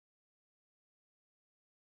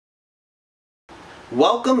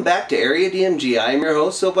Welcome back to Area DMG. I am your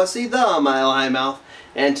host, Philip Wesley, the Mile High Mouth,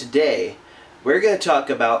 and today we're going to talk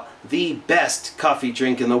about the best coffee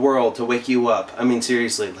drink in the world to wake you up. I mean,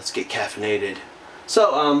 seriously, let's get caffeinated.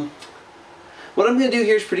 So, what I'm going to do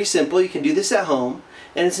here is pretty simple. You can do this at home,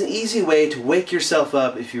 and it's an easy way to wake yourself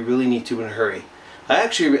up if you really need to in a hurry. I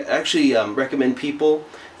actually recommend people,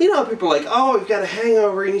 you know, people are like, oh, you've got a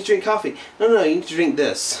hangover, you need to drink coffee. No, you need to drink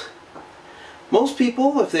this. Most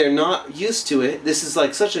people, if they're not used to it, this is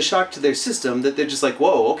like such a shock to their system that they're just like,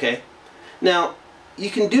 whoa, okay. Now, you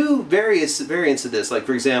can do various variants of this. Like,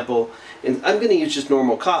 for example, and I'm going to use just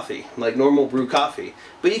normal coffee, like normal brew coffee.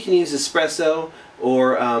 But you can use espresso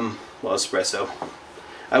or, well, espresso.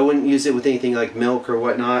 I wouldn't use it with anything like milk or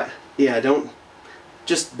whatnot. Yeah, don't.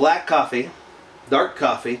 Just black coffee, dark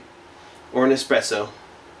coffee, or an espresso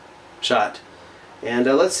shot. And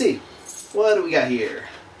let's see. What do we got here?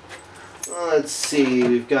 Let's see,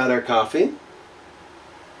 we've got our coffee.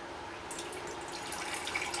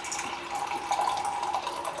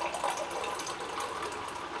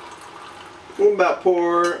 I'm about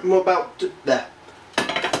to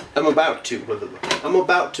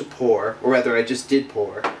pour, or rather I just did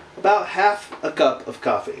pour, about half a cup of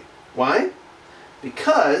coffee. Why?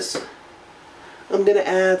 Because I'm going to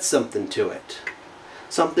add something to it.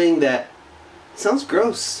 Something that sounds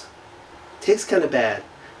gross, tastes kind of bad,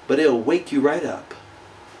 but it'll wake you right up.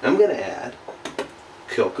 I'm going to add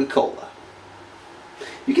Coca-Cola.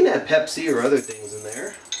 You can add Pepsi or other things in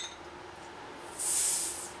there.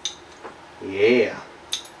 Yeah.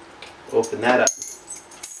 Open that up.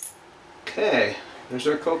 Okay, there's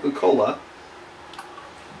our Coca-Cola.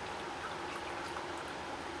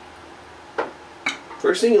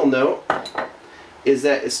 First thing you'll note is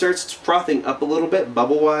that it starts frothing up a little bit,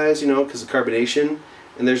 bubble-wise, you know, because of carbonation.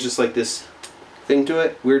 And there's just like this thing to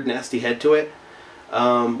it, weird nasty head to it.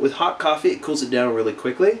 With hot coffee it cools it down really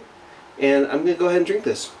quickly, and I'm going to go ahead and drink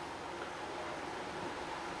this.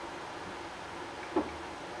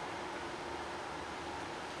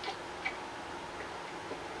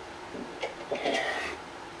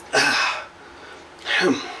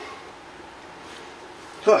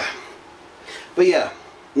 But yeah,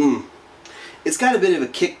 it's got a bit of a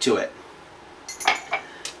kick to it.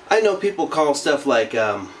 I know people call stuff like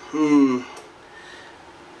you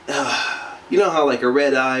know how like a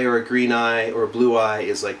red eye or a green eye or a blue eye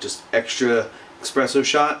is like just extra espresso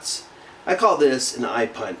shots? I call this an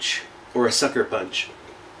EyePunch or a sucker punch.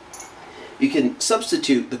 You can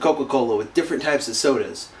substitute the Coca-Cola with different types of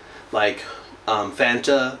sodas like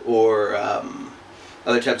Fanta or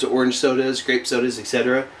other types of orange sodas, grape sodas,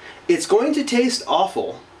 etc. It's going to taste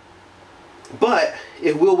awful, but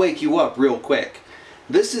it will wake you up real quick.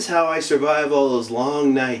 This is how I survive all those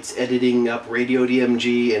long nights editing up Radio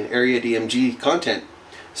DMG and Area DMG content.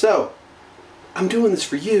 So, I'm doing this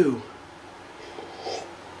for you.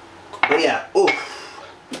 But yeah,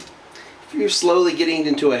 if you're slowly getting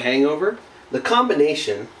into a hangover, the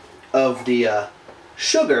combination of the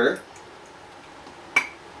sugar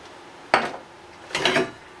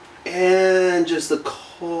and just the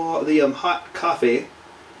hot coffee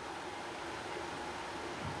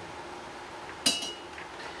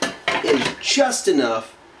is just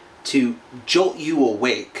enough to jolt you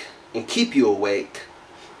awake and keep you awake.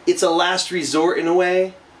 It's a last resort in a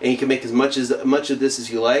way, and you can make as much of this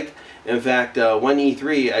as you like. In fact, one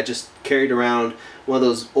E3 I just carried around one of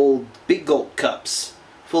those old big gulp cups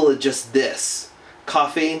full of just this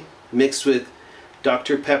coffee mixed with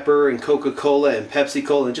Dr. Pepper and Coca-Cola and Pepsi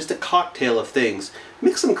Cola and just a cocktail of things.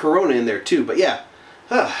 Mix some Corona in there too, but yeah,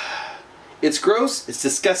 it's gross, it's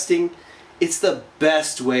disgusting. It's the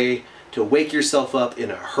best way to wake yourself up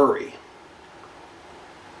in a hurry.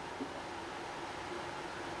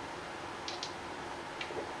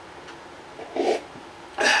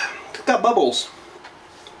 It's got bubbles.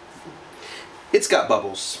 It's got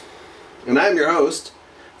bubbles. And I'm your host,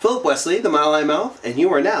 Philip Wesley, the Mile High Mouth, and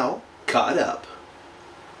you are now caught up.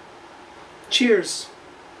 Cheers.